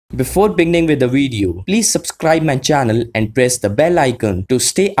Before beginning with the video, please subscribe my channel and press the bell icon to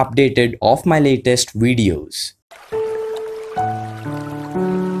stay updated of my latest videos.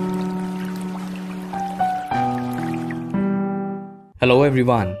 Hello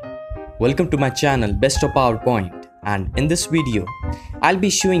everyone, welcome to my channel Best of PowerPoint, and in this video, I'll be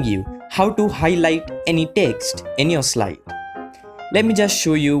showing you how to highlight any text in your slide. Let me just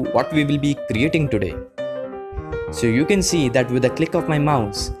show you what we will be creating today. So you can see that with a click of my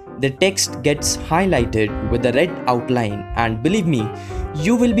mouse, the text gets highlighted with a red outline, and believe me,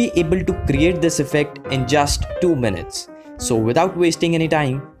 you will be able to create this effect in just 2 minutes. So without wasting any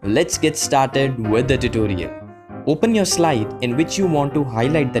time, let's get started with the tutorial. Open your slide in which you want to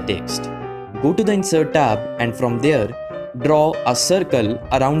highlight the text. Go to the Insert tab and from there, draw a circle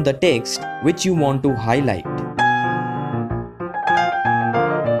around the text which you want to highlight.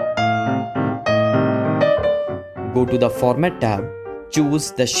 Go to the Format tab,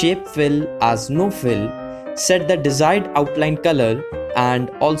 choose the Shape Fill as No Fill, set the desired outline color and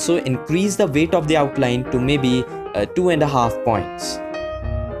also increase the weight of the outline to maybe 2.5 points.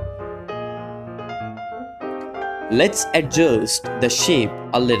 Let's adjust the shape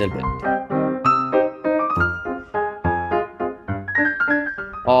a little bit.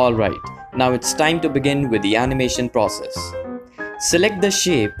 Alright, now it's time to begin with the animation process. Select the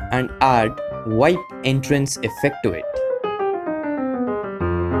shape and add Wipe Entrance effect to it.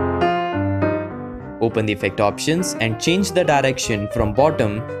 Open the effect options and change the direction from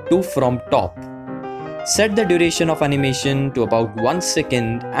bottom to from top. Set the duration of animation to about 1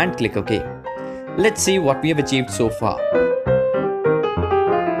 second and click OK. Let's see what we have achieved so far.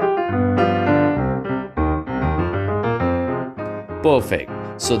 Perfect.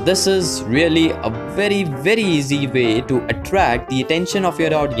 So this is really a very easy way to attract the attention of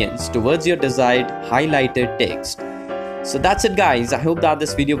your audience towards your desired highlighted text. So that's it guys, I hope that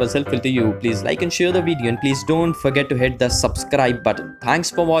this video was helpful to you. Please like and share the video and please don't forget to hit the subscribe button. Thanks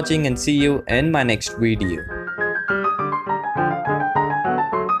for watching and see you in my next video.